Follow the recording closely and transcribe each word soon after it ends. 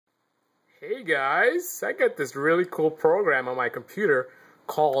Hey guys, I got this really cool program on my computer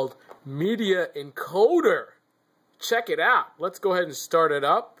called Media Encoder. Check it out. Let's go ahead and start it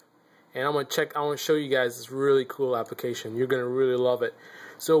up. And I want to show you guys this really cool application. You're going to really love it.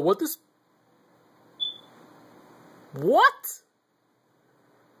 So what?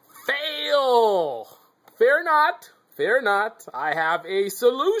 Fail. Fear not. I have a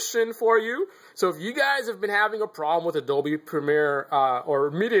solution for you. So if you guys have been having a problem with Adobe Premiere,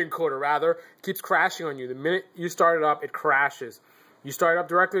 or Media Encoder rather, it keeps crashing on you. The minute you start it up, it crashes. You start it up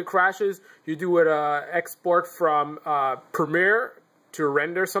directly, it crashes. You do an export from Premiere to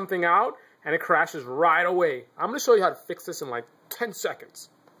render something out, and it crashes right away. I'm going to show you how to fix this in like 10 seconds.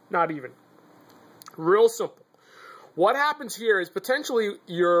 Not even. Real simple. What happens here is potentially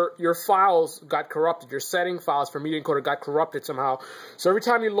your files got corrupted. Your setting files for Media Encoder got corrupted somehow. So every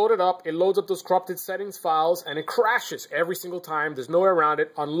time you load it up, it loads up those corrupted settings files, and it crashes every single time. There's no way around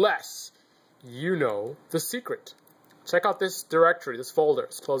it unless you know the secret. Check out this directory, this folder.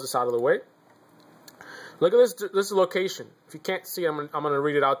 Let's close this out of the way. Look at this location. If you can't see, I'm going to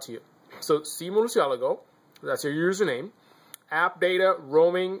read it out to you. So C Murcielago, that's your username. App data,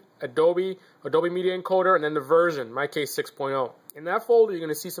 roaming, Adobe Media Encoder, and then the version, in my case 6.0. In that folder, you're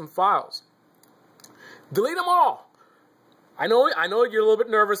going to see some files. Delete them all. I know you're a little bit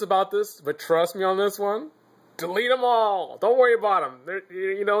nervous about this, but trust me on this one. Delete them all. Don't worry about them.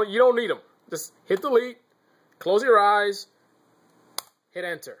 You don't need them. Just hit delete, close your eyes, hit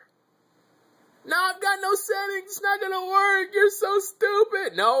enter. No, I've got no settings. It's not going to work. You're so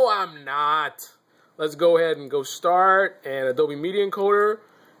stupid. No, I'm not. Let's go ahead and go start and Adobe Media Encoder.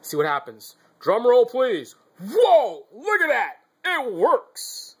 See what happens. Drum roll, please. Whoa! Look at that! It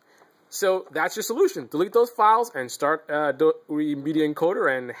works! So that's your solution. Delete those files and start Adobe Media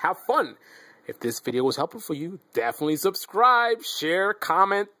Encoder and have fun. If this video was helpful for you, definitely subscribe, share,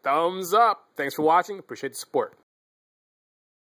 comment, thumbs up. Thanks for watching. Appreciate the support.